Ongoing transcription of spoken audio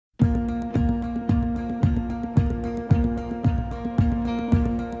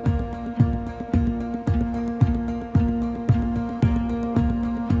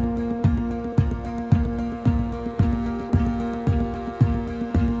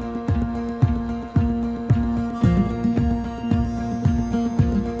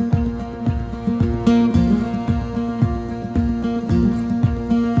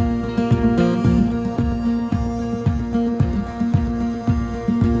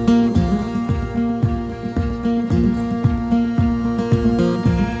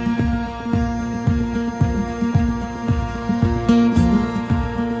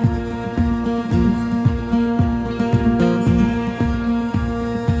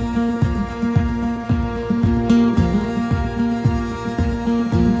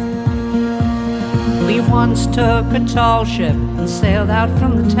once took a tall ship and sailed out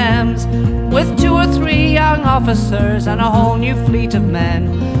from the Thames with 2 or 3 young officers and a whole new fleet of men.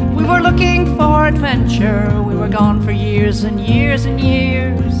 We were looking for adventure, we were gone for years and years and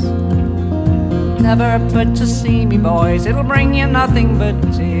years. Never put to sea, me boys, it'll bring you nothing but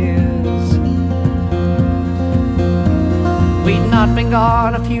tears. We'd not been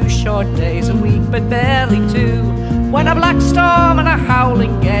gone a few short days, a week but barely 2, when a black storm and a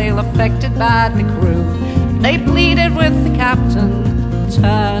howling gale affected bad the crew. They pleaded with the captain,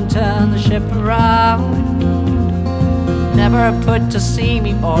 turn the ship around. Never put to sea,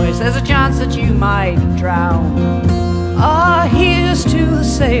 me boys, there's a chance that you might drown. Ah, here's to the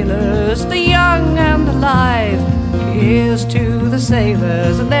sailors, the young and alive. Here's to the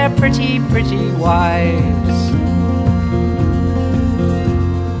sailors and their pretty, pretty wives.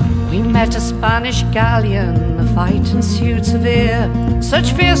 We met a Spanish galleon, the fight ensued severe.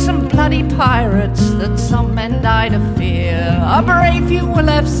 Such fearsome bloody pirates that some men died of fear. A brave few were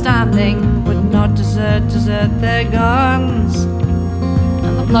left standing, would not desert their guns.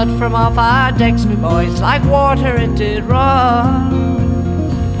 And the blood from off our decks, me boys, like water it did run.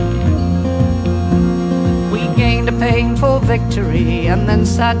 We gained a painful victory and then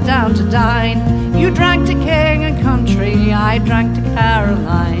sat down to dine. You drank to king and country, I drank to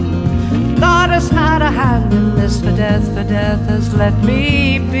Caroline. God has had a hand in this, for death has let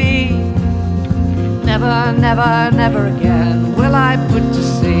me be. Never, never, never again will I put to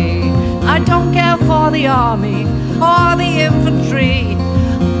sea. I don't care for the army or the infantry.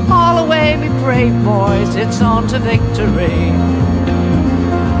 All away, me brave boys, it's on to victory.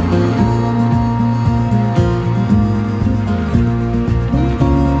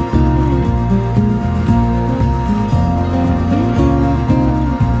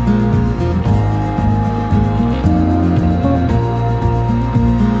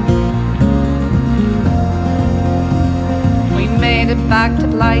 Back to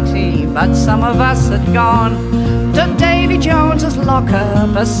Blighty, but some of us had gone to Davy Jones's locker,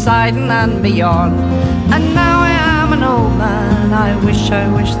 Poseidon and beyond. And now I am an old man, I wish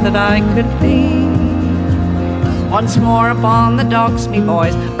that I could be once more upon the docks, me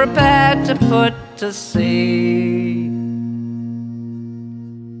boys, prepared to put to sea.